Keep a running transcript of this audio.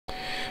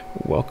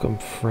Welcome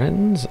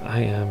friends, I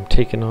am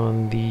taking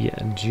on the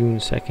June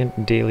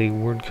 2nd daily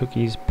word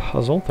cookies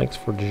puzzle. Thanks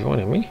for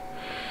joining me.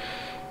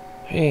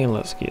 And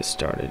let's get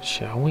started,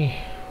 shall we?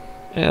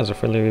 As a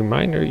friendly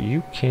reminder,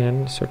 you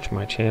can search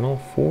my channel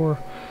for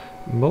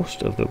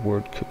most of the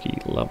word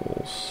cookie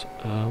levels.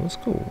 Let's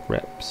go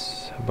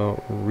reps. How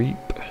about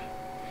reap?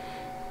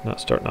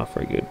 Not starting off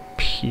very good.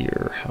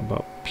 Peer. How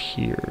about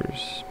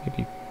peers?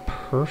 Maybe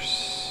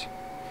purse.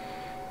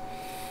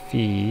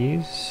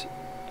 Fees.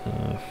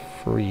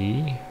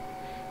 Free,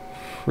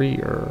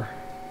 freer,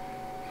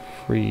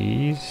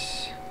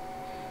 freeze,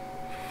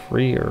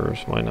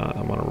 freers. Why not?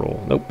 I'm on a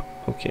roll. Nope.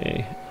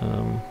 Okay.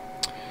 How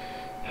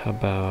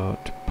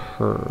about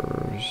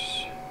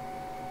pers?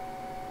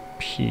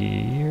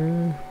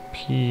 Peer,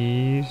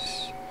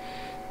 peas.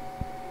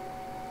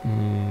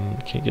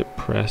 Can't get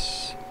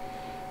press.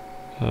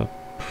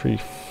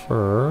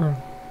 Prefer,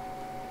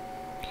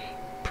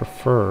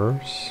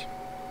 prefers.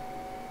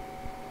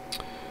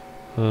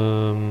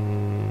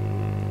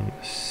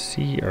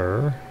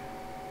 Seer,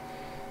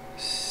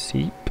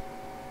 seep,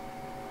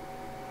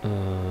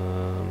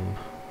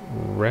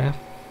 refs,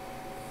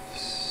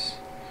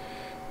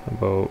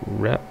 about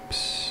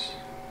reps,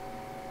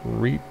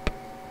 reap,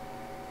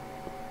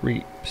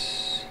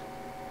 reaps,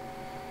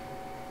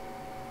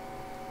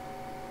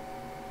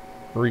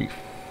 reef,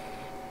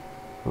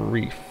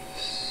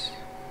 reefs,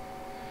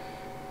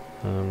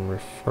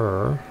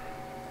 refer,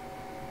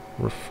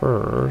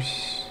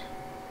 refers.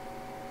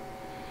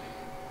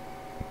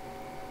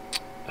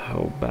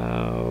 How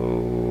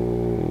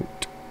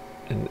about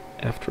an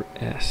after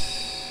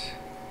S?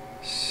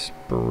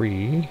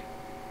 Spree,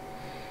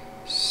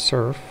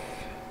 surf,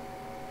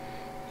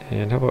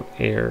 and how about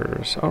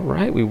airs?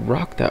 Alright, we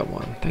rocked that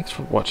one. Thanks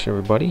for watching,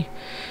 everybody.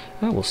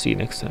 I will see you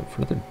next time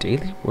for another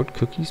daily word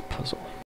cookies puzzle.